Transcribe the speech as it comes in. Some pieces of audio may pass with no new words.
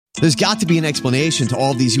There's got to be an explanation to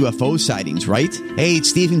all of these UFO sightings, right? Hey,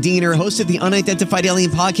 it's Stephen Diener, host of the Unidentified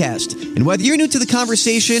Alien Podcast. And whether you're new to the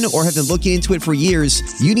conversation or have been looking into it for years,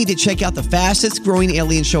 you need to check out the fastest growing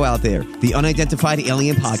alien show out there, the Unidentified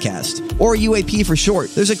Alien Podcast, or UAP for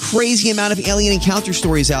short. There's a crazy amount of alien encounter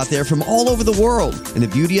stories out there from all over the world. And the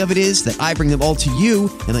beauty of it is that I bring them all to you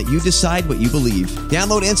and let you decide what you believe.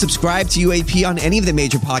 Download and subscribe to UAP on any of the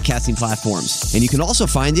major podcasting platforms. And you can also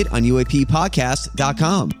find it on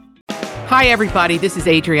UAPpodcast.com. Hi, everybody. This is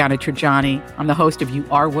Adriana Trajani. I'm the host of You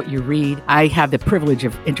Are What You Read. I have the privilege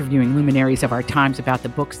of interviewing luminaries of our times about the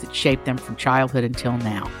books that shaped them from childhood until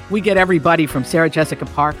now. We get everybody from Sarah Jessica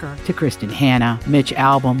Parker to Kristen Hanna, Mitch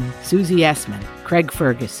Albom, Susie Essman, Craig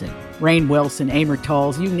Ferguson, Rainn Wilson, Amor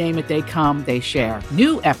Tolls, you name it, they come, they share.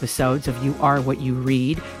 New episodes of You Are What You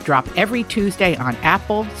Read drop every Tuesday on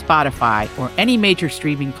Apple, Spotify, or any major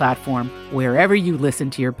streaming platform wherever you listen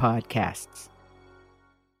to your podcasts.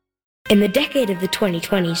 In the decade of the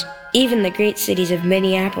 2020s, even the great cities of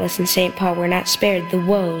Minneapolis and St. Paul were not spared the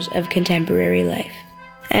woes of contemporary life.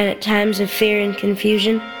 And at times of fear and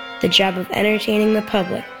confusion, the job of entertaining the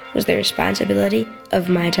public was the responsibility of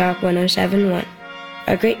My Talk 1071,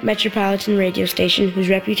 a great metropolitan radio station whose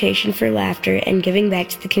reputation for laughter and giving back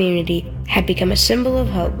to the community had become a symbol of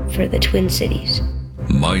hope for the Twin Cities.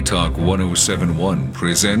 My Talk 1071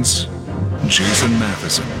 presents Jason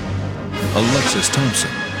Matheson, Alexis Thompson,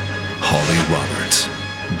 Holly Roberts.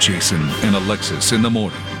 Jason and Alexis in the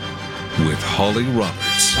morning with Holly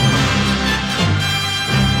Roberts.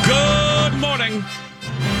 Good morning,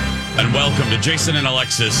 and welcome to Jason and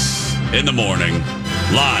Alexis in the morning,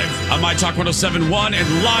 live on My Talk 1071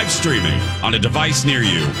 and live streaming on a device near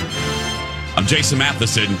you. I'm Jason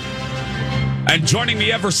Matheson, and joining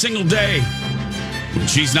me every single day when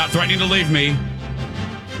she's not threatening to leave me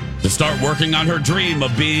to start working on her dream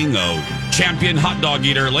of being a champion hot dog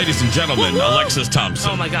eater, ladies and gentlemen, woo-hoo! Alexis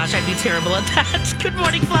Thompson. Oh my gosh, I'd be terrible at that. Good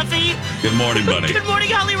morning, Fluffy. Good morning, buddy. Good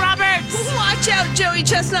morning, Holly Roberts. Watch out, Joey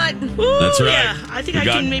Chestnut. Ooh, that's right. Yeah, I think I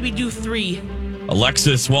can maybe do 3.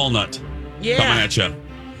 Alexis Walnut. Yeah. Coming at you.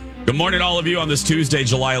 Good morning, all of you, on this Tuesday,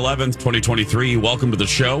 July 11th, 2023. Welcome to the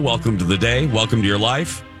show. Welcome to the day. Welcome to your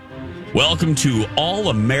life. Welcome to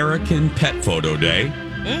All-American Pet Photo Day.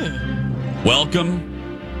 Welcome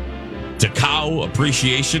to Cow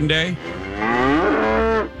Appreciation Day.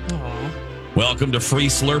 Aww. Welcome to Free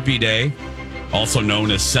Slurpee Day, also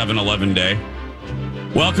known as 7-Eleven Day.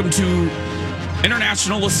 Welcome to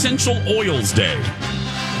International Essential Oils Day.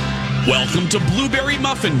 Welcome to Blueberry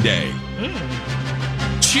Muffin Day.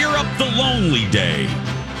 Cheer Up the Lonely Day.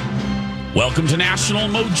 Welcome to National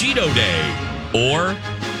Mojito Day, or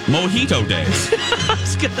Mojito Day. I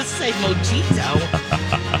was going to say mojito.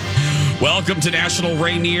 Welcome to National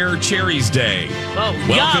Rainier Cherries Day. Oh,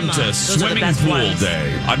 welcome yum. to Those Swimming Pool ones.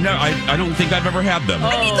 Day. I don't think I've ever had them.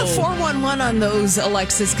 I need the 411 on those,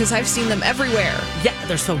 Alexis, because I've seen them everywhere. Yeah,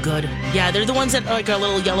 they're so good. Yeah, they're the ones that are like a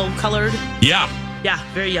little yellow colored. Yeah. Yeah,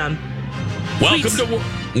 very yum.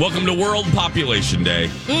 Welcome to World Population Day.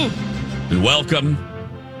 And welcome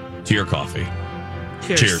to your coffee.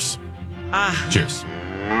 Cheers. Cheers.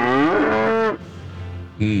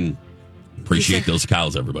 Appreciate those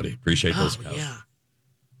cows, everybody. Appreciate those cows. Yeah.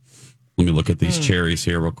 Let me look at these cherries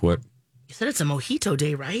here real quick. You said it's a mojito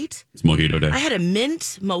day, right? It's Mojito Day. I had a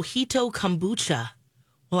mint mojito kombucha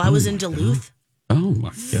while I was in Duluth. God. Oh, my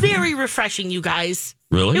God. Very refreshing, you guys.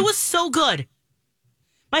 Really? It was so good.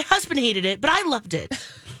 My husband hated it, but I loved it.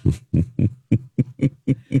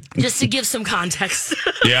 Just to give some context.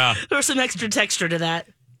 Yeah. There was some extra texture to that.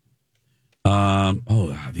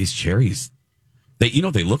 These cherries. They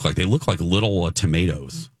look like little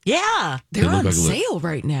tomatoes. Yeah. They're on like sale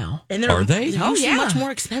right now. And Are they? They're usually much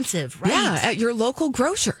more expensive, right? Yeah, at your local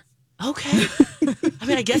grocer. Okay. I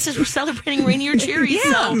mean, I guess as we're celebrating Rainier cherries,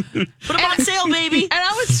 so put them on sale, baby. And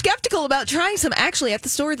I was skeptical about trying some actually at the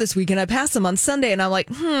store this weekend. I passed them on Sunday, and I'm like,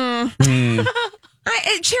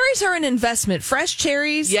 cherries are an investment. Fresh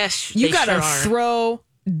cherries, Yes, you they got to sure are. throw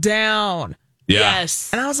down. Yeah.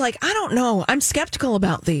 Yes. And I was like, I don't know. I'm skeptical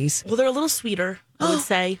about these. Well, they're a little sweeter,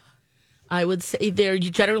 I would say they're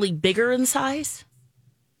generally bigger in size.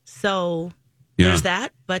 So there's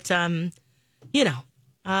that. But, I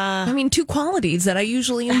mean, 2 qualities that I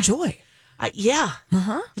usually enjoy. Yeah.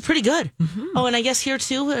 It's pretty good. Mm-hmm. Oh, and I guess here,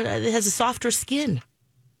 too, it has a softer skin.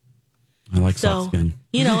 I like soft skin.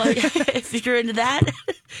 If you're into that,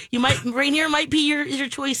 Rainier might be your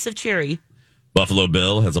choice of cherry. Buffalo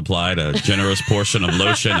Bill has applied a generous portion of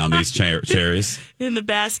lotion on these cherries. In the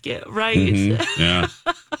basket, right? Mm-hmm. Yeah.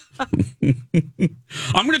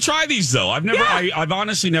 I'm going to try these, though. I've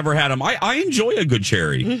honestly never had them. I enjoy a good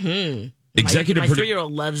cherry. Mm-hmm. Executive My producer.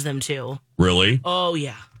 3-year-old loves them too. Really? Oh,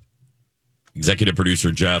 yeah. Executive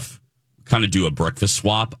producer Jeff, kind of do a breakfast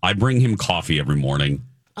swap. I bring him coffee every morning.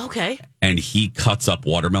 Okay. And he cuts up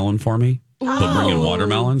watermelon for me. He'll bring in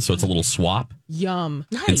watermelon, so it's a little swap. Yum.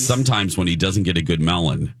 Nice. And sometimes when he doesn't get a good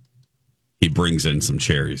melon, he brings in some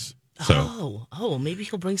cherries. So, maybe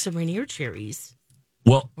he'll bring some Rainier cherries.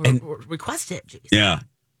 well, Or request it. Jeez. yeah.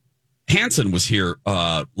 Hanson was here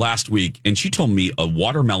last week, and she told me a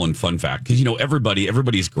watermelon fun fact. Because,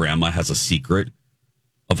 everybody's grandma has a secret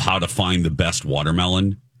of how to find the best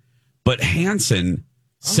watermelon. But Hanson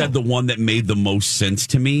said the one that made the most sense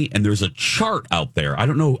to me, and there's a chart out there. I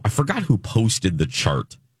don't know. I forgot who posted the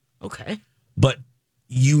chart. Okay. But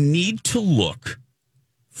you need to look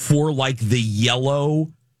for like the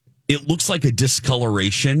yellow. It looks like a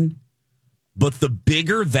discoloration, but the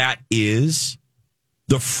bigger that is,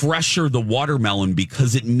 the fresher the watermelon,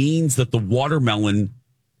 because it means that the watermelon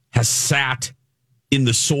has sat in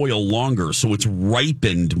the soil longer, so it's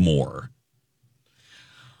ripened more.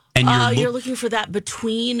 And you're looking for that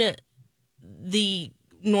between the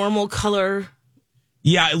normal color.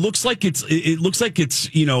 Yeah, it looks like it's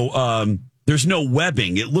there's no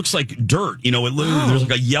webbing. It looks like dirt. There's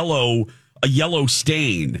like a yellow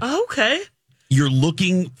stain. Okay. You're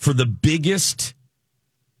looking for the biggest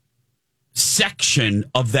section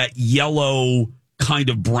of that yellow kind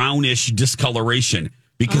of brownish discoloration,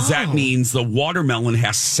 because that means the watermelon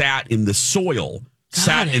has sat in the soil.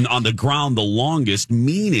 On the ground the longest,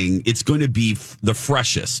 meaning it's going to be the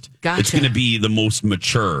freshest. Gotcha. It's going to be the most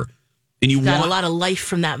mature. And you got a lot of life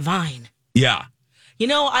from that vine. Yeah.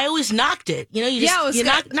 I always knocked it. You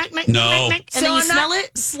knock, knock, No. and then you smell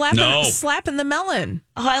it. Slapping the melon.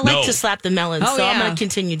 Oh, I like to slap the melon, so yeah. I'm going to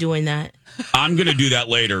continue doing that. I'm going to do that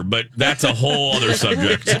later, but that's a whole other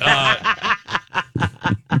subject.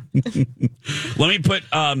 Let me put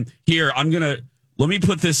here. Let me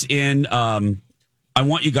put this in. I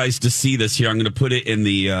want you guys to see this here. I'm going to put it in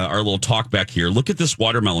the our little talk back here. Look at this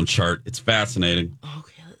watermelon chart. It's fascinating.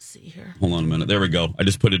 Okay, let's see here. Hold on a minute. There we go. I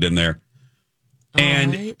just put it in there.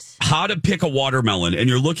 And how to pick a watermelon. And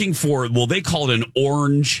you're looking for, they call it an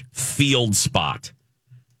orange field spot.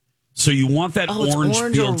 So you want that orange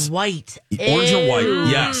field. Or white. Orange or white,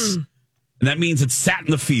 yes. And that means it's sat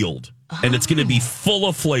in the field. And it's going to be full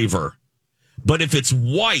of flavor. But if it's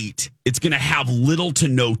white, it's going to have little to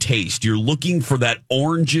no taste. You're looking for that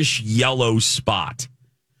orangish yellow spot.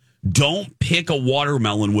 Don't pick a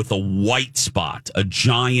watermelon with a white spot, a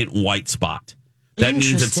giant white spot. That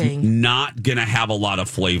means it's not going to have a lot of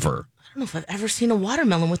flavor. I don't know if I've ever seen a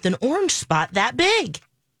watermelon with an orange spot that big.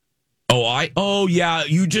 Oh, yeah.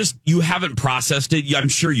 You haven't processed it. I'm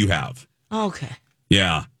sure you have. Okay.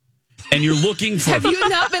 Yeah. And you're looking for... Have you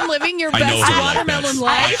not been living your best watermelon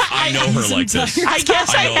life? I know her like this. I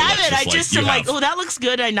guess I haven't. I just am like, that looks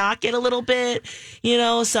good. I knock it a little bit.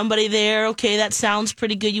 Somebody there. Okay, that sounds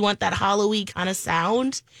pretty good. You want that hollowy kind of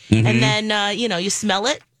sound. Mm-hmm. And then, you smell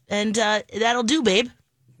it. And that'll do, babe.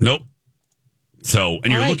 Nope. So,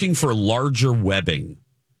 and you're looking for larger webbing.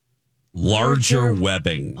 Larger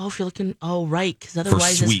webbing. Oh, if you're looking... Oh, right, because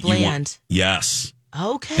otherwise it's bland. Yes.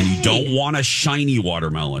 Okay. And you don't want a shiny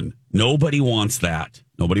watermelon. Nobody wants that.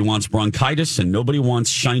 Nobody wants bronchitis, and nobody wants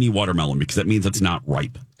shiny watermelon, because that means it's not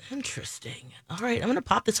ripe. Interesting. All right, I'm going to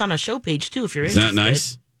pop this on a show page, too, if you're interested. Isn't that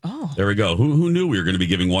nice? Oh. There we go. Who knew we were going to be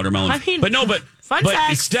giving watermelon? Fun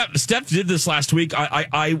fact. Steph did this last week.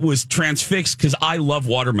 I was transfixed because I love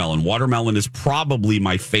watermelon. Watermelon is probably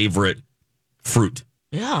my favorite fruit.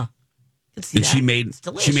 Yeah. And she made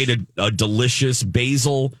a delicious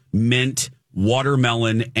basil, mint,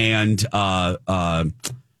 watermelon, and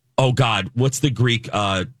what's the Greek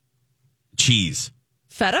cheese?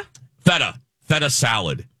 Feta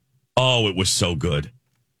salad. Oh, it was so good.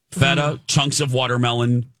 Feta, chunks of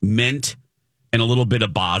watermelon, mint, and a little bit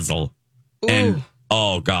of basil. Ooh. And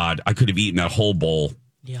oh God, I could have eaten that whole bowl.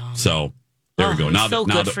 Yeah. So there we go. Now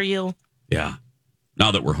good for you. Yeah.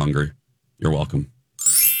 Now that we're hungry, you're welcome.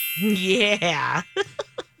 Yeah.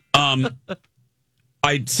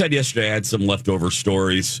 I said yesterday I had some leftover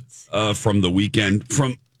stories from the weekend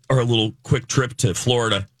from our little quick trip to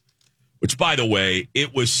Florida, which, by the way,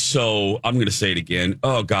 it was so, I'm going to say it again.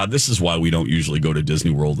 Oh, God, this is why we don't usually go to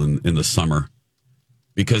Disney World in the summer,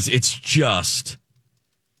 because it's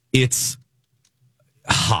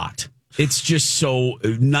hot. It's just so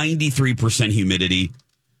 93% humidity.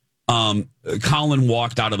 Colin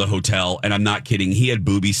walked out of the hotel, and I'm not kidding. He had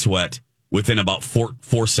booby sweat within about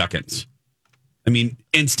four seconds. I mean,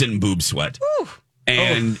 instant boob sweat. Whew.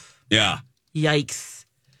 And yeah. Yikes.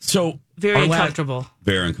 So very uncomfortable.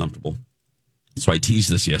 Very uncomfortable. So I teased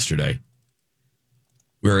this yesterday.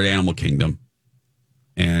 we were at Animal Kingdom,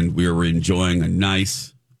 and we were enjoying a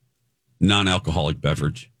nice non-alcoholic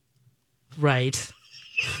beverage. Right.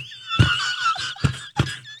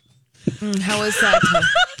 How is that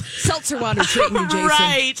seltzer water treating you, Jason?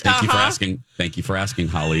 Right. Thank you for asking. Thank you for asking,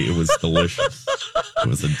 Holly. It was delicious. It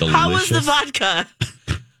was a delicious. How was the vodka?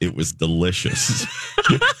 It was delicious.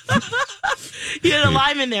 You had a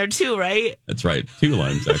lime in there too, right? That's right. 2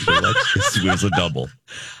 limes, actually. It was a double.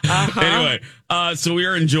 Anyway, so we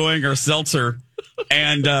are enjoying our seltzer,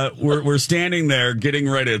 and we're standing there getting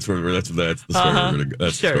ready. That's the story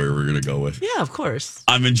the story we're gonna go with. Yeah, of course.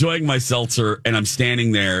 I'm enjoying my seltzer, and I'm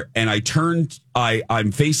standing there, and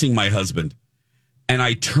I'm facing my husband, and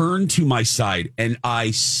I turn to my side, and I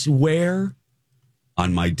swear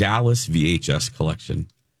on my Dallas VHS collection,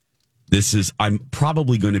 I'm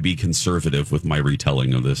probably going to be conservative with my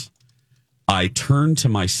retelling of this. I turn to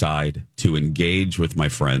my side to engage with my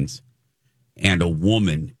friends, and a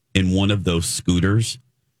woman in one of those scooters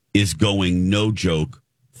is going, no joke,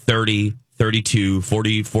 30, 32,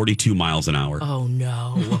 40, 42 miles an hour. Oh,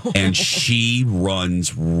 no. And she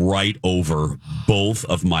runs right over both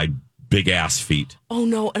of my big ass feet. Oh,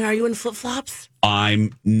 no. And are you in flip-flops? I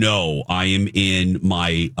am in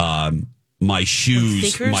my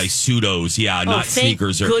shoes, Sneakers? my pseudos. Yeah, not thank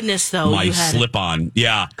sneakers. Goodness, though. My you had slip-on.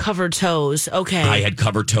 Yeah. covered toes. Okay. I had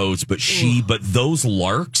covered toes, but those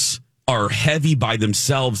larks are heavy by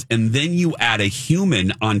themselves, and then you add a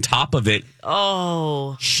human on top of it.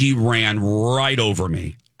 Oh. She ran right over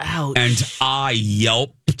me. Ouch. And I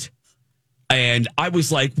yelped, and I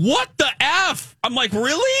was like, what the F? I'm like,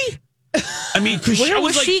 really? I mean, because where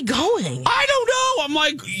was she going? I don't know. I'm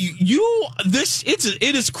like,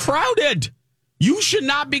 it is crowded. You should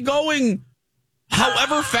not be going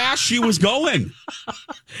however fast she was going.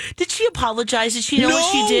 Did she apologize? Did she know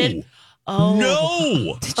what she did? Oh.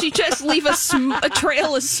 No. Did she just leave a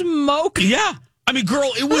trail of smoke? Yeah. I mean,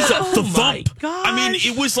 girl, it was a thump. My gosh. I mean,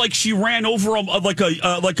 it was like she ran over like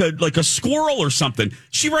a squirrel or something.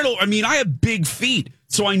 She ran over. I mean, I have big feet,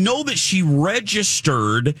 so I know that she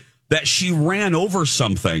registered that she ran over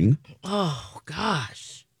something. Oh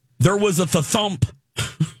gosh. There was a thump.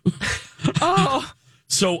 Oh.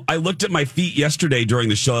 So I looked at my feet yesterday during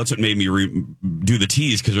the show. That's what made me do the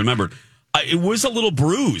tease, because remember, it was a little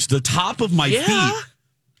bruised. The top of my feet.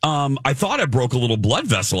 I thought I broke a little blood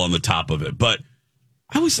vessel on the top of it, but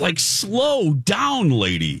I was like, slow down,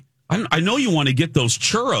 lady. I know you want to get those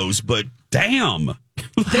churros, but damn.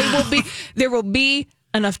 There will be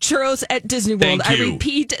enough churros at Disney World. Thank you. I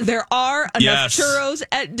repeat, there are enough churros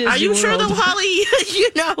at Disney World. Are you sure though, Holly? You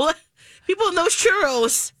know, people in those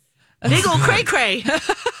churros, they go cray-cray.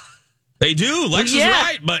 They do. Lex is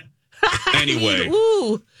right, but anyway.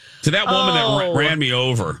 Ooh. To that woman that ran me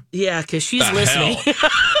over. Yeah, because she's listening.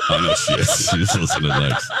 I know she is. She's listening,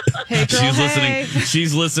 Lex. Hey, girl, she's listening.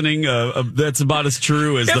 She's listening. That's about as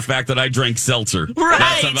true as the fact that I drank seltzer. Right.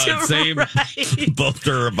 That's about the same. Right. Both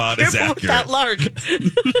are about as accurate. With that lark.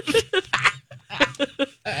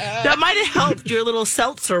 That might have helped your little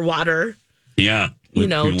seltzer water. Yeah. You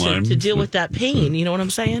know, to deal with that pain. You know what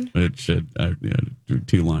I'm saying? It should.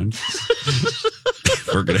 2 limes.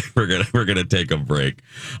 We're gonna take a break.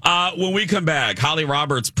 When we come back, Holly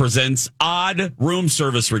Roberts presents odd room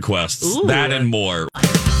service requests. Ooh. That and more.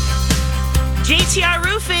 JTR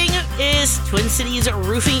Roofing is Twin Cities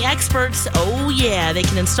roofing experts. Oh yeah, they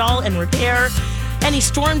can install and repair any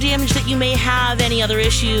storm damage that you may have, any other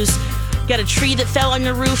issues. Got a tree that fell on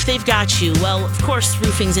your roof, they've got you. Well, of course,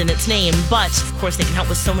 roofing's in its name, but of course they can help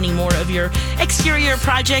with so many more of your exterior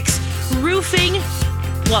projects. Roofing,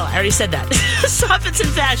 well, I already said that. Soffits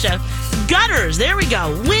and fascia, gutters, there we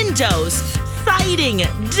go, windows, siding,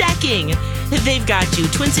 decking. They've got you.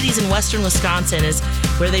 Twin Cities in western Wisconsin is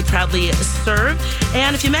where they proudly serve.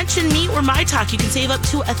 And if you mention me or My Talk, you can save up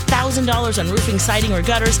to $1,000 on roofing, siding, or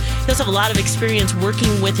gutters. They also have a lot of experience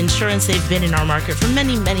working with insurance. They've been in our market for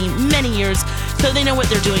many, many, many years, so they know what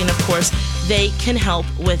they're doing. And of course, they can help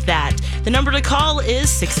with that. The number to call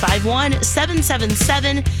is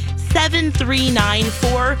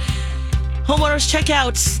 651-777-7394. Homeowners, check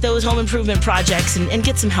out those home improvement projects and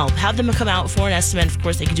get some help. Have them come out for an estimate. Of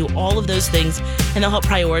course, they can do all of those things, and they'll help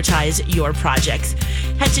prioritize your projects.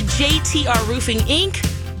 Head to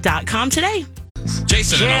jtrroofinginc.com today.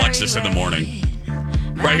 Jason and Alexis in the morning.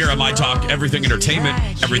 Right here on My Talk, everything entertainment,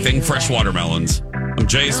 everything fresh watermelons. I'm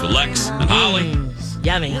Jace with Lex and Holly.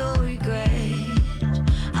 Yummy.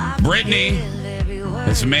 Britney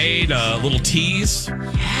has made a little tease.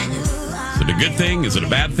 Is it a good thing? Is it a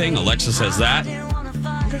bad thing? Alexa says that. I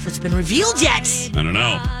wonder if it's been revealed yet. I don't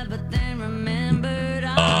know.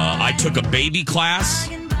 I took a baby class.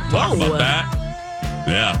 Talk about that.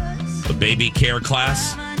 Yeah. The baby care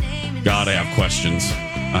class. God, I have questions.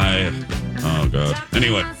 Oh, God.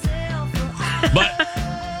 Anyway. But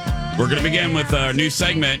we're going to begin with our new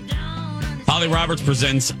segment. Holly Roberts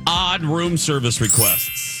presents Odd Room Service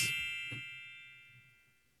Requests.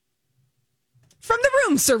 From the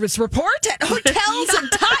room service report at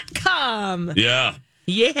hotels.com. Yeah.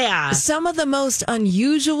 Yeah. Some of the most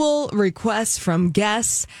unusual requests from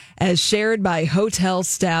guests as shared by hotel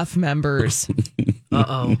staff members.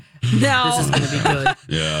 Uh-oh. Now, This is going to be good.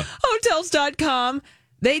 Yeah. hotels.com,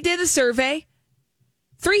 they did a survey.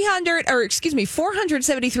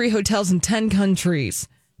 473 hotels in 10 countries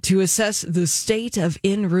to assess the state of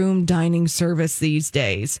in-room dining service these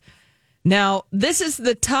days. Now, this is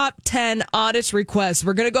the top 10 oddest requests.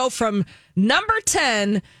 We're going to go from number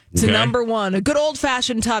 10 to number 1, a good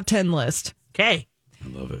old-fashioned top 10 list. Okay. I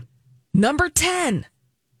love it. Number 10,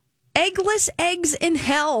 eggless eggs in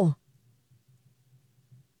hell.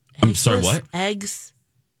 I'm sorry, what? Eggs.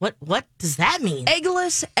 What does that mean?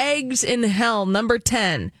 Eggless eggs in hell, number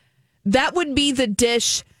 10. That would be the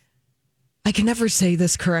dish. I can never say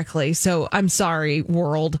this correctly, so I'm sorry,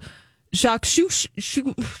 world.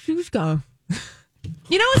 Shakshuka.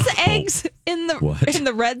 You know, it's the eggs in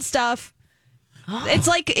the red stuff. Oh.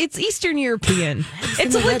 It's Eastern European.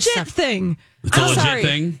 It's a legit thing. It's a legit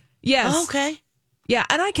thing? Yes. Oh, okay. Yeah,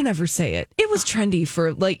 and I can never say it. It was trendy for,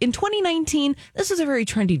 in 2019, this was a very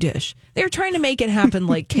trendy dish. They were trying to make it happen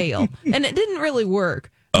like kale, and it didn't really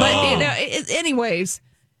work. But, anyways,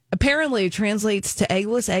 apparently it translates to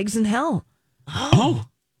eggless eggs in hell. Oh.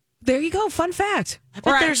 There you go. Fun fact. I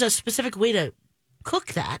bet there's a specific way to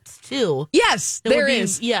cook that, too. Yes, there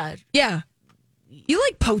is. Yeah. Yeah. You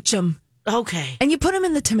poach them. Okay. And you put them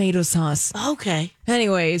in the tomato sauce. Okay.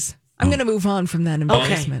 Anyways, I'm going to move on from that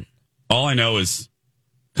embarrassment. All I know is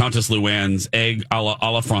Countess Luann's egg a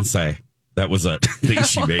la francais. That was a thing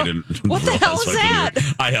she made. What the hell is that?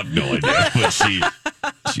 I have no idea. But she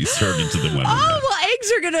served it to the women. Oh, well, eggs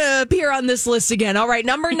are going to appear on this list again. All right,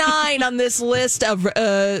 number 9 on this list of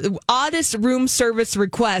oddest room service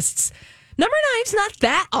requests. Number 9's not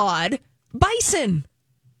that odd. Bison.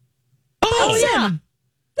 Oh, yeah.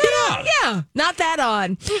 Yeah, not that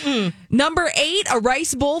odd. Mm-mm. Number 8, a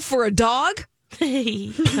rice bowl for a dog.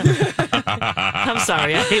 I'm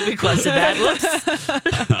sorry, I requested that. Whoops.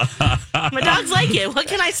 My dogs like it. What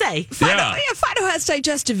can I say? Fido has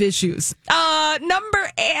digestive issues. Number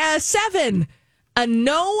 7, a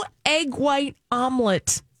no egg white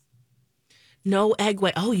omelet. No egg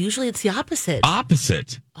white. Oh, usually it's the opposite.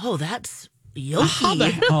 Oh, that's yolky.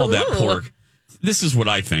 That pork. This is what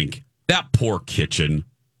I think. That poor kitchen.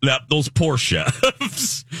 Those poor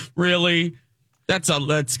chefs. Really? That's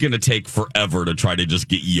going to take forever to try to just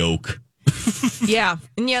get yolk. Yeah.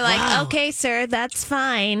 And you're like, okay, sir, that's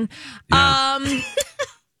fine. Yeah.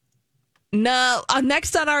 No.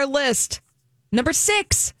 Next on our list, number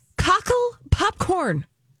 6, cockle popcorn.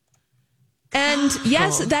 And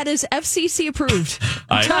yes, that is FCC approved.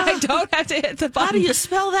 I don't have to hit the button. How do you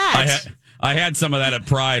spell that? I had some of that at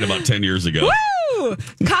Pride about 10 years ago. Woo!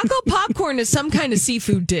 Cockle popcorn is some kind of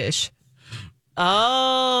seafood dish.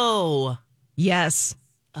 Oh. Yes.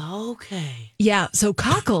 Okay. Yeah, so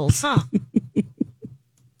cockles. Huh.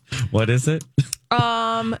 What is it?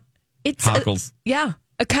 It's cockles. A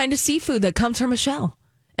kind of seafood that comes from a shell.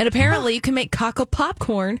 And apparently you can make cockle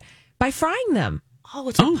popcorn by frying them. Oh,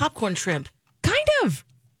 it's like popcorn shrimp. Kind of.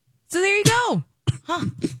 So there you go. Huh.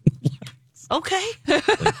 Okay.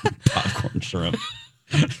 Like popcorn shrimp.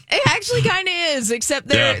 It actually kind of is, except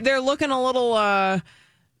they're looking a little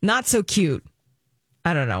not so cute.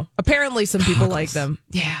 I don't know. Apparently some people like them.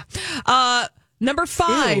 Yeah. Number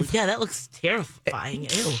 5. Ew, yeah, that looks terrifying.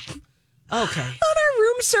 Ew. Okay. On our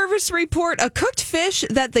room service report, a cooked fish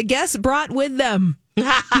that the guests brought with them. Wait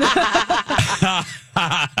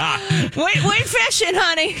fishing,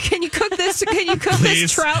 honey. Can you cook this? Can you cook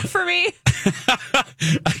this trout for me?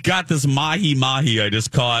 I got this mahi I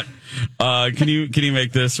just caught. Can you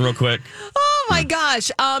make this real quick? Oh my gosh.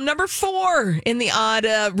 Number 4 in the odd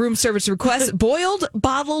room service request: boiled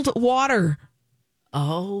bottled water.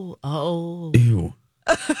 Oh. Ew.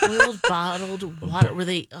 Boiled bottled water. Were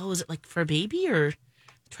they? Oh, is it like for a baby or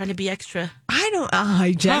trying to be extra? I don't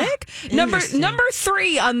hygienic. Number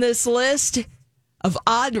 3 on this list of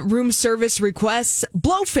odd room service requests: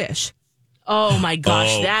 blowfish. Oh my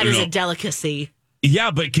gosh, that is a delicacy. Yeah,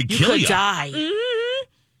 but it could kill you. You could die. Mm-hmm.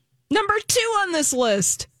 Number 2 on this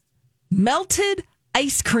list: melted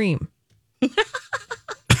ice cream.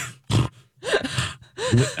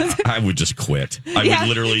 I would just quit. I would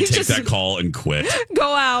literally take that call and quit.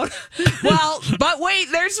 Go out. Well, but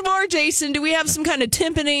wait, there's more, Jason. Do we have some kind of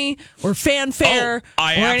timpani or fanfare or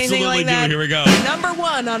anything like that? Here we go. Number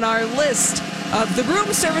one on our list of the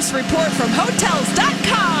room service report from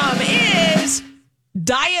Hotels.com is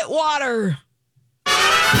diet water.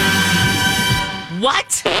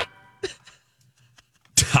 What?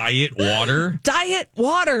 Diet water? Diet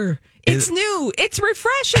water. It's new. It's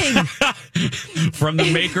refreshing. From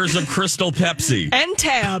the makers of Crystal Pepsi. And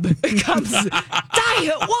Tab comes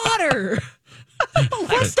diet water. What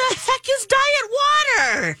the heck is diet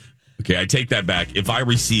water? Okay, I take that back. If I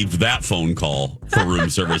received that phone call for room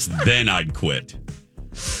service, then I'd quit.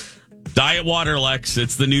 Diet water, Lex.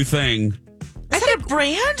 It's the new thing. Is that a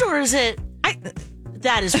brand or is it?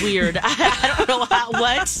 That is weird. I don't know how.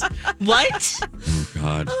 What? Oh,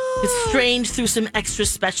 God. It's strained through some extra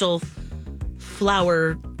special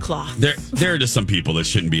flower cloth. There are just some people that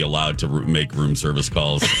shouldn't be allowed to make room service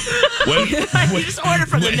calls. Just order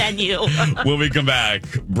from the menu. When we come back,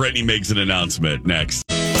 Brittany makes an announcement next.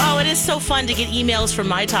 Oh, it is so fun to get emails from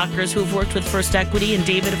my talkers who've worked with First Equity and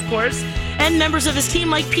David, of course, and members of his team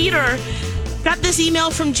like Peter. Got this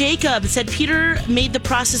email from Jacob. It said, Peter made the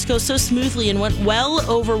process go so smoothly and went well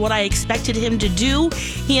over what I expected him to do.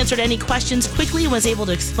 He answered any questions quickly and was able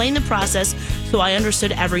to explain the process, so I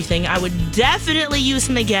understood everything. I would definitely use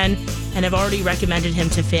him again and have already recommended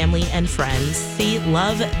him to family and friends. See,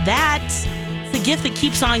 love that. It's the gift that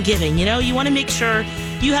keeps on giving. You know, you want to make sure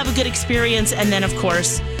you have a good experience, and then, of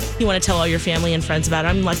course, you want to tell all your family and friends about it.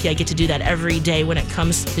 I'm lucky I get to do that every day when it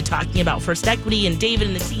comes to talking about First Equity and David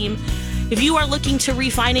and the team. If you are looking to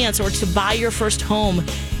refinance or to buy your first home,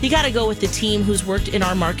 you got to go with the team who's worked in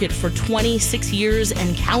our market for 26 years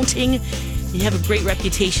and counting. You have a great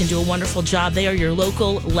reputation, do a wonderful job. They are your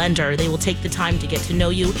local lender. They will take the time to get to know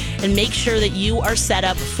you and make sure that you are set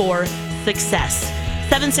up for success.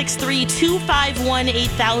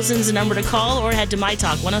 763-251-8000 is the number to call, or head to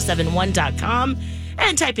mytalk1071.com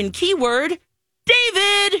and type in keyword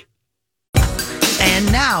David. And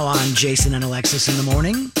now on Jason and Alexis in the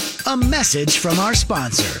Morning, a message from our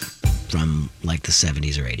sponsor from like the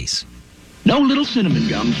 70s or 80s. No little cinnamon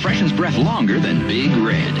gum freshens breath longer than Big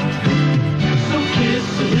Red. So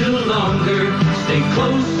kiss a little longer, stay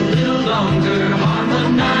close a little longer,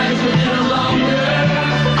 harmonize a little longer.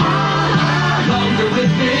 Longer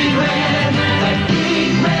with Big Red. That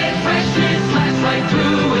Big Red freshness lasts right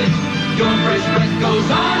through it. Your fresh breath goes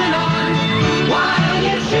on and on. While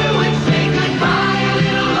you chew and say goodbye a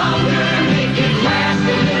little longer, make it last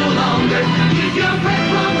a little longer. Give your breath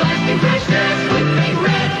long-lasting freshness with Big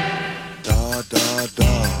Red.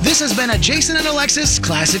 This has been a Jason and Alexis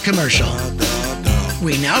classic commercial.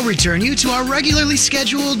 We now return you to our regularly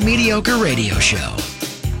scheduled mediocre radio show.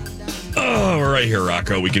 Oh, we're right here,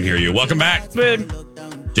 Rocco. We can hear you. Welcome back.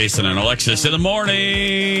 Jason and Alexis in the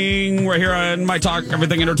morning. We're here on My Talk,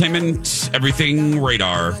 Everything Entertainment, Everything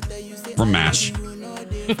Radar from MASH.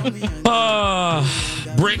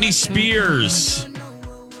 Britney Spears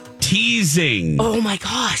teasing. Oh my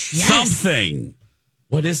gosh, yes. Something.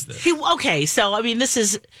 What is this? This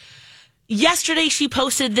is... Yesterday she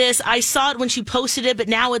posted this. I saw it when she posted it, but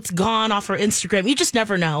now it's gone off her Instagram. You just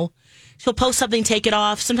never know. She'll post something, take it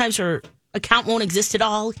off. Sometimes her account won't exist at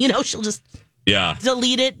all. You know, she'll just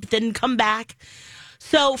delete it, then come back.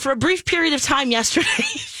 So for a brief period of time yesterday,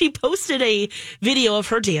 she posted a video of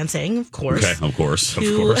her dancing, of course. Okay, of course.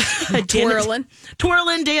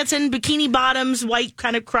 Twirling, dancing, bikini bottoms, white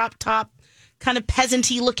kind of crop top, kind of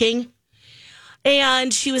peasant-y looking.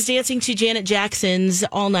 And she was dancing to Janet Jackson's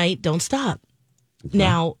All Night, Don't Stop. Okay.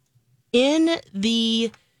 Now, in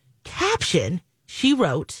the caption, she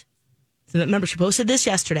wrote, remember, she posted this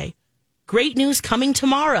yesterday, "Great news coming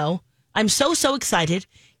tomorrow. I'm so excited.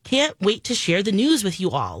 Can't wait to share the news with you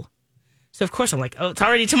all." So, of course, I'm like, oh, it's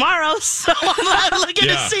already tomorrow. So I'm looking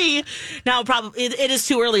to see. Now, probably it is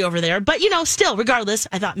too early over there. But, still, regardless,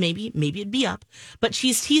 I thought maybe it'd be up. But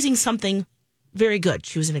she's teasing something very good.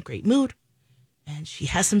 She was in a great mood. And she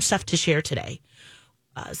has some stuff to share today.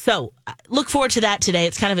 So look forward to that today.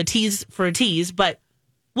 It's kind of a tease for a tease, but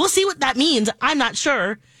we'll see what that means. I'm not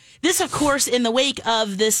sure. This, of course, in the wake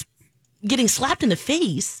of this getting slapped in the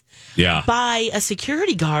face by a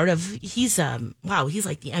security guard he's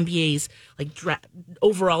like the NBA's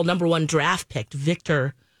overall number one draft pick,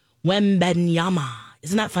 Victor Wembanyama.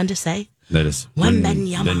 Isn't that fun to say? That is.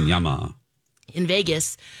 Wembanyama. In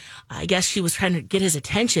Vegas. I guess she was trying to get his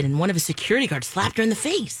attention, and one of his security guards slapped her in the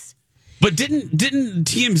face. But didn't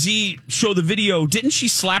TMZ show the video? Didn't she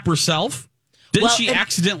slap herself? Didn't she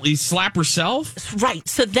accidentally slap herself? Right.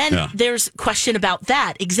 So then there's question about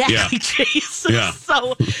that. Exactly, Chase. Yeah.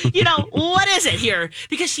 So, what is it here?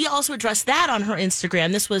 Because she also addressed that on her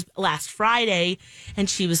Instagram. This was last Friday. And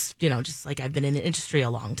she was, just like, I've been in the industry a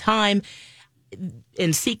long time.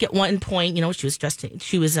 In Seek at one point, she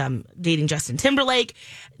was dating Justin Timberlake,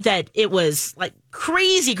 that it was like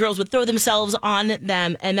crazy girls would throw themselves on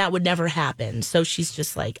them and that would never happen. So she's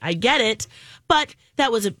just like, I get it. But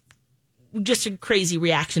that was just a crazy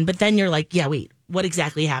reaction. But then you're like, yeah, wait, what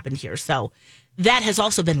exactly happened here? So that has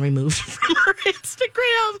also been removed from her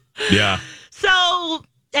Instagram. Yeah. So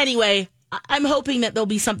anyway, I'm hoping that there'll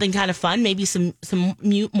be something kind of fun, maybe some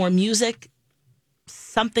more music,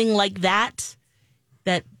 something like that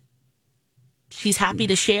she's happy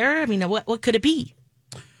to share. I mean, what could it be?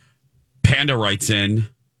 Panda writes in,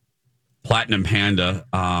 Platinum Panda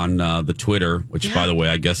on the Twitter, which, by the way,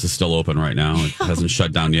 I guess is still open right now. It hasn't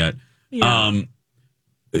shut down yet. Yeah.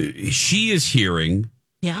 She is hearing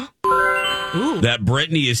that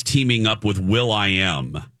Britney is teaming up with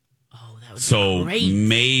Will.i.am. Oh, that would be great.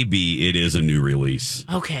 Maybe it is a new release.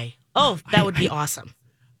 Okay. Oh, that would be awesome.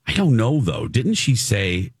 I don't know, though. Didn't she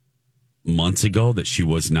say months ago that she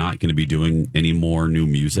was not going to be doing any more new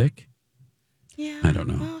music? Yeah. I don't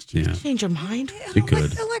know. Well, she could change her mind. She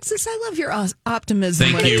could. Alexis, I love your optimism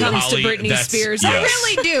Thank when you, it comes Holly. to Britney Spears. Yes. I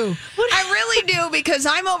really do. I really do, because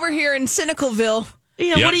I'm over here in Cynicalville.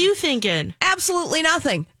 Yeah, what are you thinking? Absolutely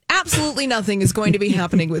nothing. Absolutely nothing is going to be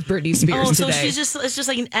happening with Britney Spears today. It's just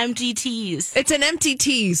like an empty tease. It's an empty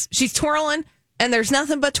tease. She's twirling, and there's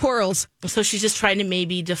nothing but twirls. So she's just trying to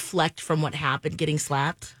maybe deflect from what happened, getting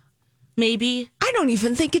slapped. Maybe. I don't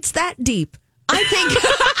even think it's that deep. I think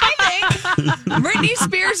Britney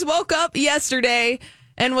Spears woke up yesterday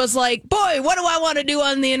and was like, boy, what do I want to do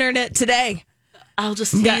on the internet today? I'll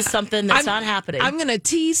just tease something that's not happening. I'm going to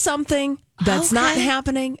tease something that's not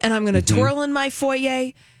happening, and I'm going to twirl in my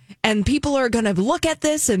foyer, and people are going to look at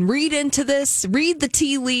this and read into this, read the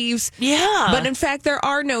tea leaves. Yeah. But in fact, there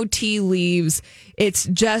are no tea leaves. It's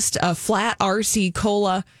just a flat RC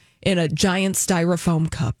Cola in a giant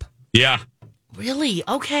styrofoam cup. Yeah. Really?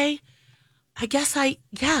 Okay. I guess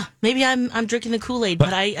maybe I'm drinking the Kool-Aid,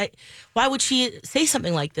 but I why would she say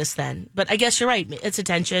something like this then? But I guess you're right. It's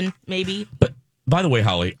attention, maybe. But by the way,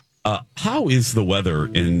 Holly, how is the weather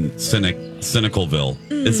in Cynicalville?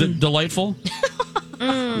 Is it delightful?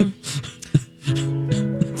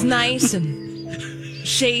 It's nice and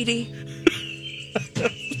shady.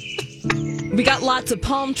 We got lots of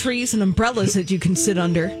palm trees and umbrellas that you can sit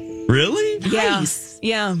under. Really? Nice.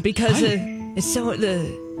 Yeah, because it's so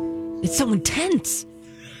intense.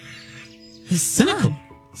 The sun.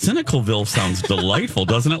 Cynicalville sounds delightful,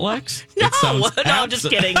 doesn't it, Lex? No, no, I'm just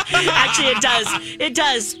kidding. Actually, it does. It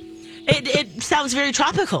does. It sounds very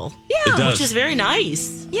tropical. Yeah, which is very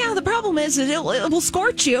nice. Yeah, the problem is that it will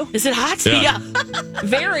scorch you. Is it hot? Yeah.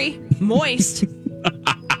 Very moist.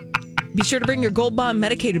 Be sure to bring your Gold Bond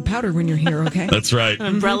medicated powder when you're here, okay? That's right. An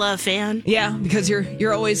umbrella, fan. Yeah, because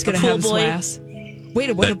you're always going to have boy. SLAS. Wait,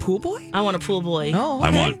 a pool boy? I want a pool boy. Oh,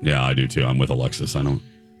 okay. I do too. I'm with Alexis.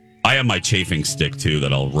 I have my chafing stick too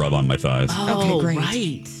that I'll rub on my thighs. Oh, okay, great.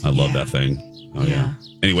 Right. I love that thing. Oh yeah.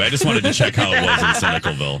 Anyway, I just wanted to check how it was in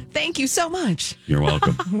Cynicalville. Thank you so much. You're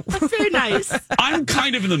welcome. Very nice. I'm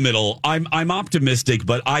kind of in the middle. I'm optimistic,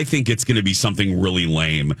 but I think it's going to be something really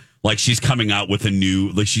lame. Like she's coming out with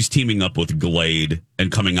she's teaming up with Glade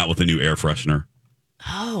and coming out with a new air freshener.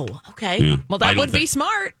 Oh, okay. Yeah. Well, that would be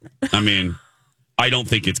smart. I mean, I don't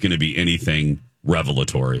think it's going to be anything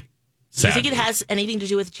revelatory. Do you think it has anything to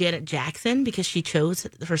do with Janet Jackson because she chose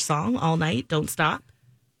her song All Night, Don't Stop?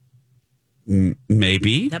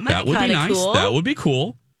 Maybe. That would be nice. Cool. That would be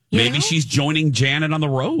cool. Maybe she's joining Janet on the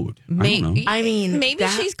road. I don't know. I mean, maybe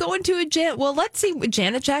she's going to a Janet. Well, let's see.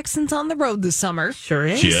 Janet Jackson's on the road this summer. Sure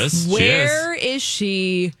is. She is. Where is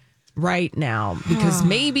she right now? Because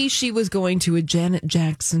maybe she was going to a Janet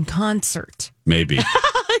Jackson concert. Maybe.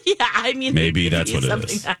 Yeah, I mean, maybe that's what it something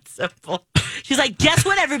is. That simple. She's like, guess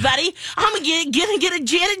what, everybody? I'm gonna get a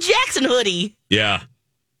Janet Jackson hoodie. Yeah.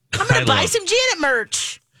 I'm gonna buy some Janet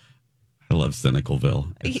merch. I love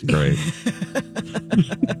Cynicalville. It's great.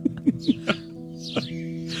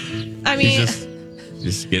 I mean, she's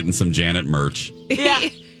just getting some Janet merch. Yeah.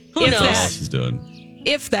 Who That's all knows? she's doing.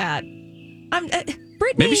 If that,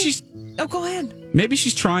 Britney. Maybe she's. Oh, go ahead. Maybe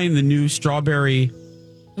she's trying the new strawberry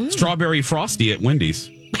frosty at Wendy's.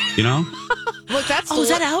 You know? Look, that's is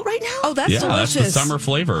that out right now? Oh, that's delicious. That's the summer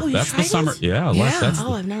flavor. You that's the tried summer. it? Yeah.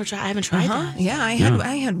 I've never tried. I haven't tried that. Yeah, I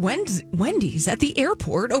had Wendy's at the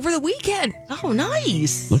airport over the weekend. Oh,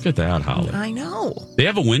 nice. Look at that, Holly. I know. They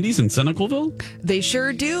have a Wendy's in Cynicalville? They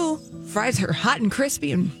sure do. Fries are hot and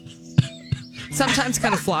crispy and sometimes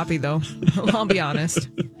kind of floppy, though. I'll be honest.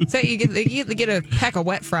 So you get a pack of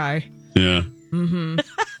wet fry. Yeah. Mm-hmm.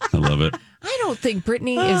 I love it. I don't think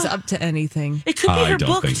Britney is up to anything. It could be her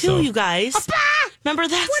book, too, so. you guys. Remember,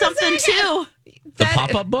 that's something, too. The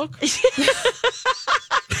pop-up book?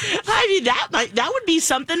 I mean, that would be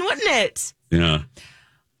something, wouldn't it? Yeah.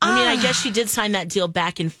 I mean, I guess she did sign that deal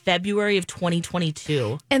back in February of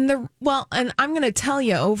 2022. And I'm going to tell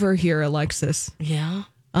you over here, Alexis. Yeah.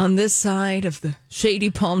 On this side of the shady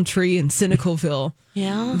palm tree in Cynicalville.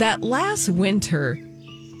 Yeah. That last winter,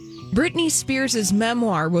 Britney Spears'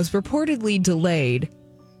 memoir was reportedly delayed.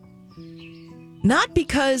 Not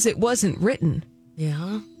because it wasn't written.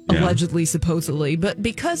 Yeah. Allegedly, supposedly, but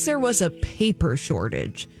because there was a paper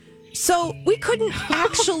shortage. So we couldn't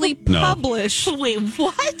actually publish. Wait,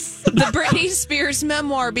 what? The Britney Spears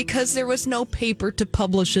memoir because there was no paper to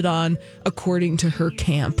publish it on, according to her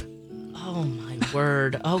camp. Oh, my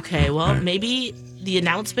word. Okay, well, maybe the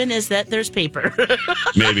announcement is that there's paper.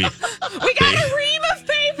 Maybe. We got a ream of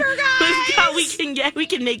paper, guys! We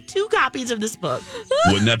can make 2 copies of this book.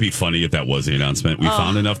 Wouldn't that be funny if that was the announcement? We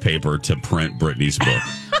found enough paper to print Britney's book.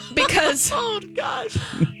 Because oh gosh,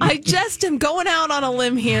 I just am going out on a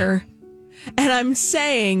limb here, and I'm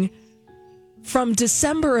saying from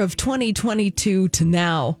December of 2022 to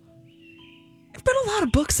now, there've been a lot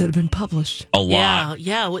of books that have been published. A lot.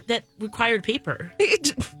 Yeah, that required paper.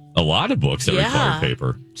 A lot of books that require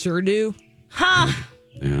paper. Sure do. Huh?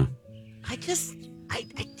 Yeah. I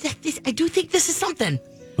do think this is something.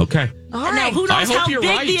 Okay. All right. Now, who knows how big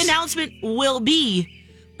right. the announcement will be?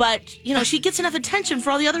 But, she gets enough attention for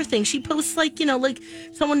all the other things. She posts, like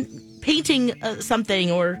someone painting something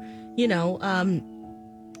or,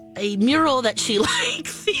 a mural that she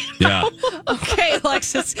likes. Yeah. Okay,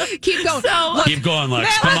 Alexis, keep going. Keep going,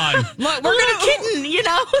 Lex. Come on. Look, we're going to kitten,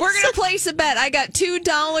 We're going to place a bet. I got $2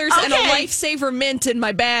 and a Lifesaver mint in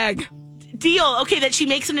my bag. Deal. Okay, that she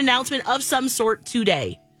makes an announcement of some sort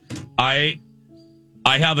today. I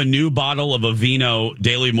have a new bottle of Aveeno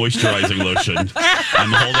Daily Moisturizing Lotion.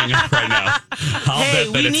 I'm holding it right now. I'll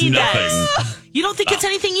bet that it's nothing. That. You don't think it's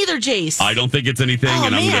anything either, Jace? I don't think it's anything. Oh,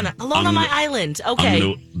 and man. Alone on my island. Okay. I'm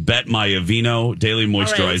going to bet my Aveeno Daily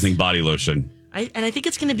Moisturizing body lotion. I think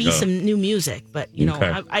it's going to be some new music, but,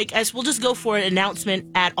 I guess we'll just go for an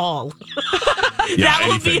announcement at all. That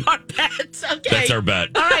will be our bet. Okay. That's our bet.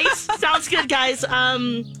 All right. Sounds good, guys. I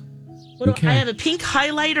have a pink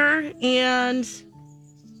highlighter and...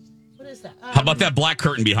 What is that? How about that black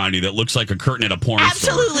curtain behind you that looks like a curtain at a porn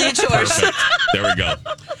Absolutely, store? it's yours. Perfect. There we go.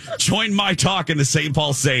 Join My Talk in the St.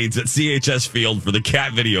 Paul Saints at CHS Field for the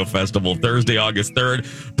Cat Video Festival Thursday, August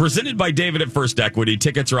 3rd. Presented by David at First Equity.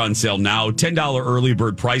 Tickets are on sale now. $10 early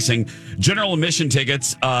bird pricing. General admission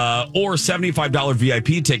tickets or $75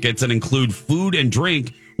 VIP tickets and include food and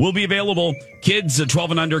drink will be available. Kids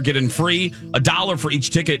 12 and under get in free. $1 for each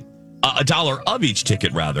ticket. $1 of each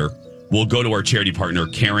ticket, rather, will go to our charity partner,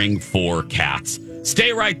 Caring for Cats.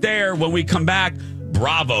 Stay right there. When we come back,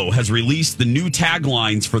 Bravo has released the new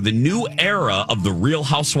taglines for the new era of the Real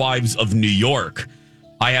Housewives of New York.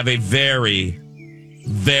 I have a very,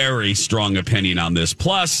 very strong opinion on this.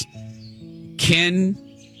 Plus, Ken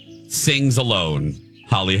sings alone.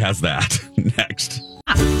 Holly has that next.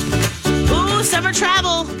 Ooh, summer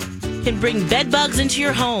travel can bring bed bugs into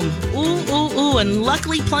your home. Ooh. And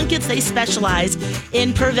luckily, Plunkets, they specialize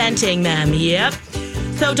in preventing them. Yep.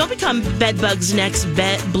 So don't become bed bugs' next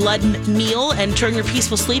blood meal and turn your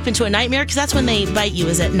peaceful sleep into a nightmare, because that's when they bite you,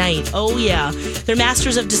 is at night. Oh, yeah. They're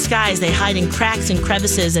masters of disguise. They hide in cracks and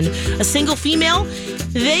crevices. And a single female,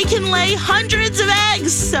 they can lay hundreds of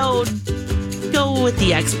eggs. So go with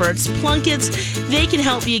the experts. Plunkets, they can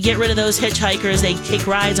help you get rid of those hitchhikers. They take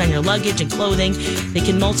rides on your luggage and clothing. They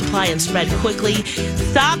can multiply and spread quickly.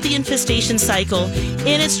 Stop the infestation cycle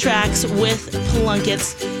in its tracks with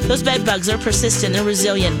Plunkets. Those bed bugs are persistent, they're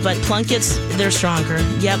resilient, but Plunkets, they're stronger.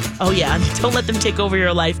 Yep. Oh, yeah. Don't let them take over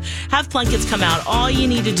your life. Have Plunkets come out. All you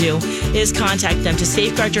need to do is contact them to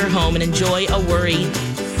safeguard your home and enjoy a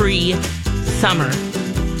worry-free summer.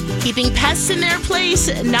 Keeping pests in their place,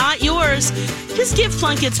 not yours. Just give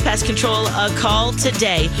Plunkets Pest Control a call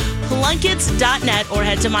today. Plunkets.net or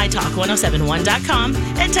head to mytalk1071.com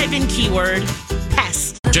and type in keyword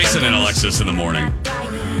pest. Jason and Alexis in the morning.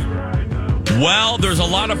 Well, there's a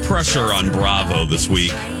lot of pressure on Bravo this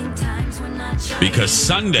week because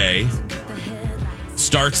Sunday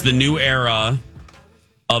starts the new era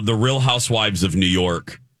of the Real Housewives of New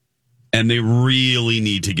York, and they really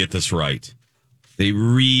need to get this right. They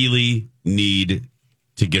really need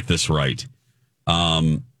to get this right.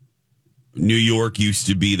 New York used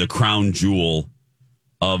to be the crown jewel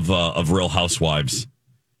of Real Housewives,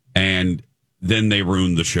 and then they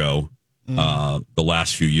ruined the show. The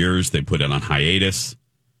last few years, they put it on hiatus.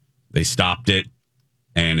 They stopped it,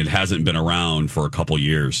 and it hasn't been around for a couple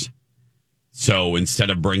years. So instead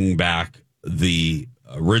of bringing back the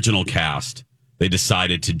original cast, they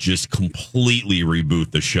decided to just completely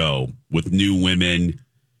reboot the show with new women,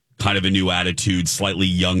 kind of a new attitude, slightly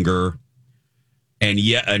younger. And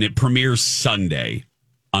it premieres Sunday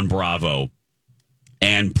on Bravo.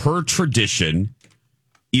 And per tradition,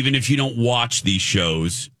 even if you don't watch these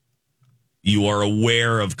shows, you are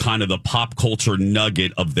aware of kind of the pop culture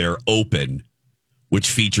nugget of their open, which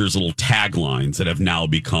features little taglines that have now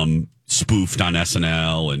become spoofed on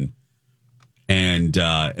SNL, and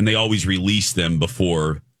they always release them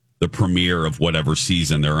before the premiere of whatever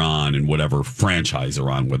season they're on and whatever franchise they're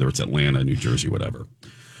on, whether it's Atlanta, New Jersey, whatever.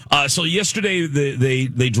 So yesterday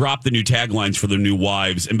they dropped the new taglines for the new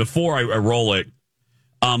wives, and before I roll it,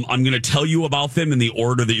 I'm going to tell you about them in the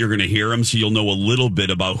order that you're going to hear them, so you'll know a little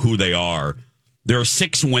bit about who they are. There are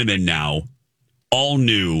 6 women now, all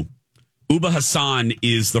new. Uba Hassan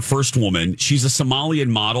is the first woman. She's a Somalian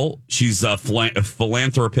model. She's a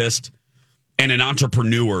philanthropist and an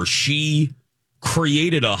entrepreneur. She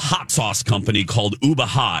created a hot sauce company called Uba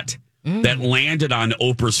Hot that landed on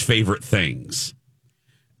Oprah's favorite things.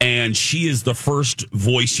 And she is the first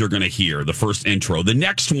voice you're going to hear, the first intro. The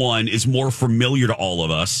next one is more familiar to all of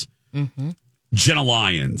us. Jenna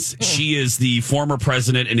Lyons. She is the former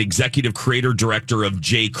president and executive creator director of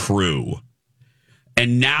J. Crew.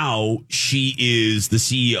 And now she is the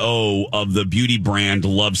CEO of the beauty brand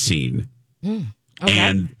Love Scene. Okay.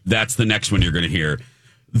 And that's the next one you're going to hear.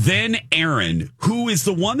 Then Erin, who is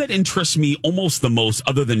the one that interests me almost the most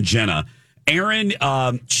other than Jenna. Erin,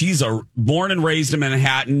 she's born and raised in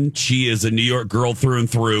Manhattan. She is a New York girl through and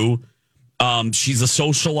through. She's a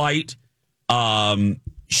socialite.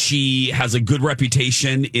 She has a good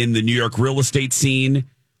reputation in the New York real estate scene.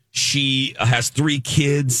 She has 3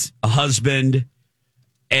 kids, a husband,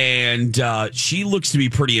 and she looks to be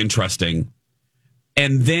pretty interesting.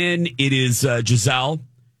 And then it is Giselle.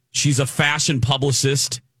 She's a fashion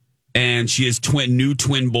publicist, and she has new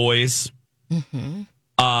twin boys.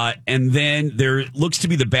 And then there looks to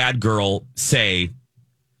be the bad girl, Say,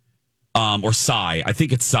 or Sai. I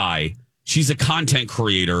think it's Sai. She's a content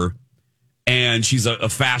creator, and she's a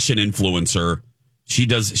fashion influencer. She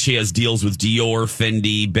has deals with Dior,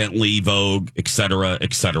 Fendi, Bentley, Vogue, et cetera,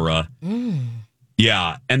 et cetera.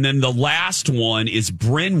 Yeah. And then the last one is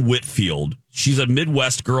Bryn Whitfield. She's a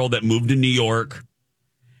Midwest girl that moved to New York,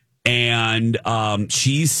 and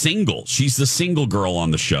she's single. She's the single girl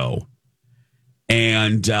on the show.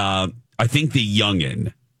 And I think the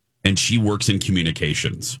youngin', and she works in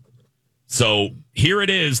communications. So here it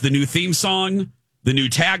is, the new theme song, the new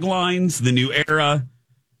taglines, the new era.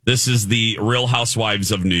 This is the Real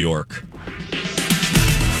Housewives of New York.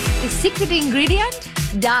 The secret ingredient?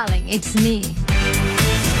 Darling, it's me.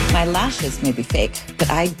 My lashes may be fake, but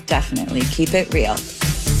I definitely keep it real.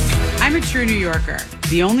 I'm a true New Yorker.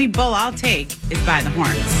 The only bull I'll take is by the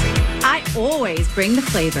horns. I always bring the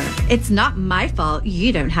flavor. It's not my fault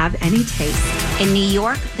you don't have any taste. In New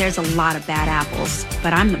York, there's a lot of bad apples,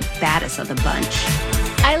 but I'm the baddest of the bunch.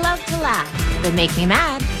 I love to laugh, but make me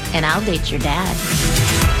mad, and I'll date your dad.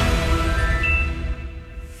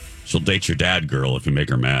 She'll date your dad, girl, if you make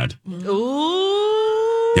her mad.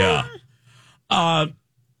 Ooh. Yeah. I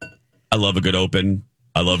love a good open.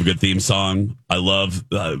 I love a good theme song. I love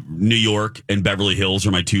New York and Beverly Hills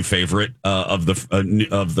are my 2 favorite of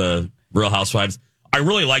the Real Housewives. I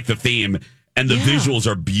really like the theme, and the visuals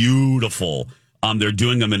are beautiful. They're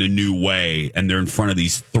doing them in a new way, and they're in front of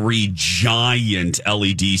these 3 giant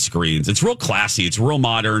LED screens. It's real classy. It's real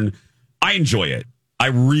modern. I enjoy it. I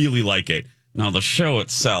really like it. Now the show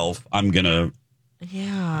itself, I'm gonna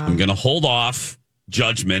hold off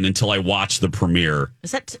judgment until I watch the premiere.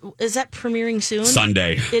 Is that premiering soon?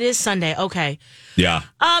 Sunday. It is Sunday. Okay. Yeah.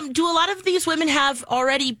 Do a lot of these women have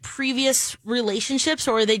already previous relationships,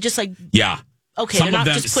 or are they just like? Yeah. Okay, they're not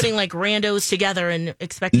just putting like randos together and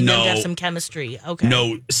expecting them to have some chemistry. Okay.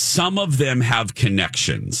 No, some of them have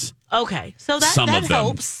connections. Okay, so that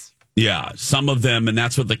helps. Yeah, some of them, and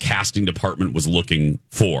that's what the casting department was looking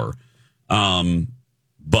for.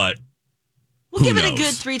 But we'll give it a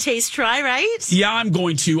good 3-taste try, right? Yeah, I'm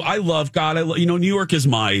going to. I love New York is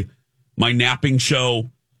my napping show.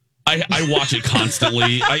 I watch it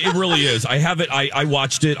constantly. It really is. I have it. I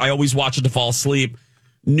watched it. I always watch it to fall asleep.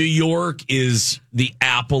 New York is the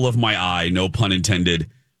apple of my eye, no pun intended.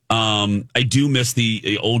 I do miss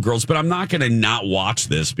the old girls, but I'm not going to not watch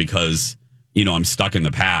this because, I'm stuck in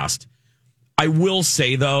the past. I will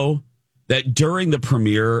say, though, that during the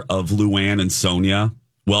premiere of Luann and Sonia,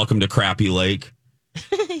 Welcome to Crappy Lake,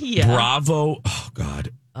 Bravo, oh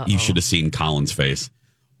God, you should have seen Colin's face.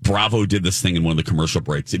 Bravo did this thing in one of the commercial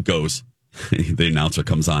breaks. It goes, the announcer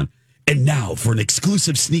comes on, and now for an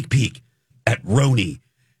exclusive sneak peek at RHONY.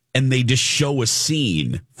 And they just show a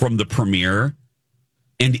scene from the premiere,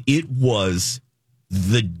 and it was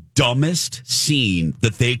the dumbest scene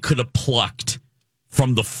that they could have plucked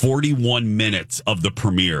from the 41 minutes of the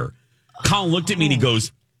premiere. Colin looked at me and he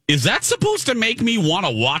goes, is that supposed to make me want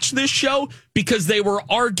to watch this show? Because they were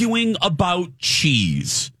arguing about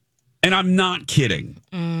cheese. And I'm not kidding.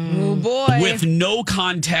 Oh, boy. With no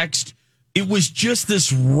context. It was just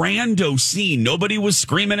this rando scene. Nobody was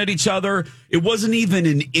screaming at each other. It wasn't even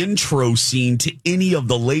an intro scene to any of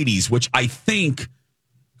the ladies, which I think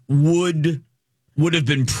would have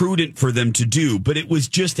been prudent for them to do. But it was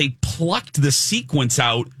just they plucked the sequence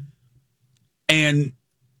out and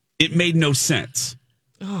it made no sense.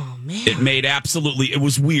 Oh, man. It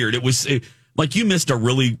was weird. It was like you missed a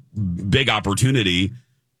really big opportunity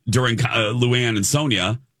during Luann and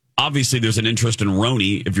Sonia. Obviously, there's an interest in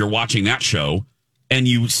RHONY if you're watching that show, and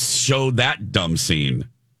you showed that dumb scene.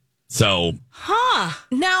 So,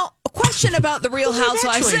 Now, a question about the Real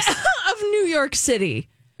Housewives of New York City.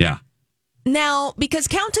 Yeah. Now, because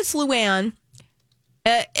Countess Luann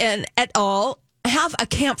and et al. Have a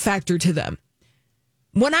camp factor to them.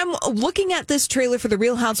 When I'm looking at this trailer for the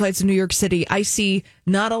Real Housewives of New York City, I see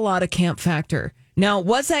not a lot of camp factor. Now,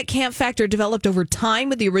 was that camp factor developed over time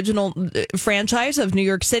with the original franchise of New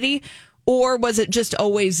York City, or was it just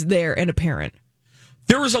always there and apparent?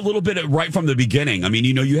 There was a little bit right from the beginning. I mean,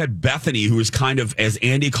 you had Bethany, who was kind of, as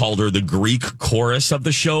Andy called her, the Greek chorus of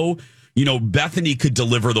the show. Bethany could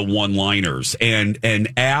deliver the one-liners and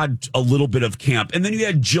add a little bit of camp. And then you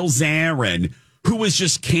had Jill Zarin, who was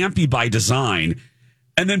just campy by design.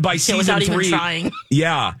 And then by season 3, even trying.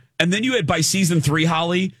 Yeah. And then you had by season 3,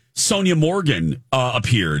 Holly, Sonia Morgan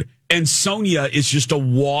appeared, and Sonia is just a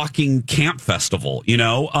walking camp festival,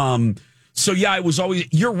 So yeah, it was always.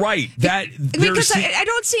 You're right that because I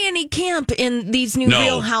don't see any camp in these new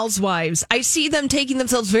Real Housewives. I see them taking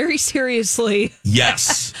themselves very seriously.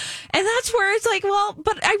 Yes, and that's where it's like, well,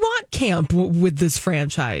 but I want camp with this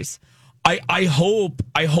franchise. I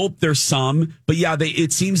hope there's some, but yeah,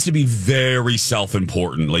 it seems to be very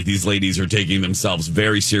self-important. Like these ladies are taking themselves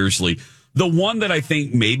very seriously. The one that I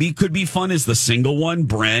think maybe could be fun is the single one,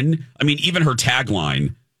 Bren. I mean, even her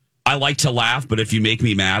tagline, I like to laugh, but if you make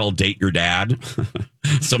me mad, I'll date your dad.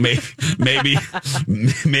 So maybe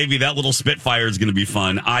that little Spitfire is going to be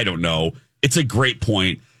fun. I don't know. It's a great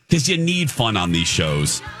point because you need fun on these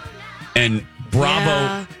shows. And Bravo...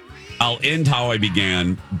 Yeah. I'll end how I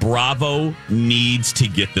began. Bravo needs to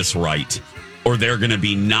get this right, or they're going to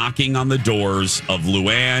be knocking on the doors of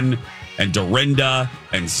Luann and Dorinda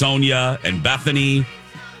and Sonia and Bethany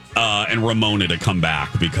and Ramona to come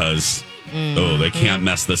back because, they can't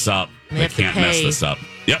mess this up. They can't mess this up.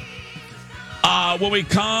 Yep. When we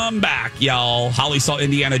come back, y'all, Holly saw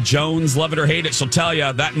Indiana Jones. Love it or hate it, she'll tell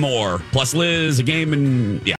you that and more. Plus Liz, a game, and yeah.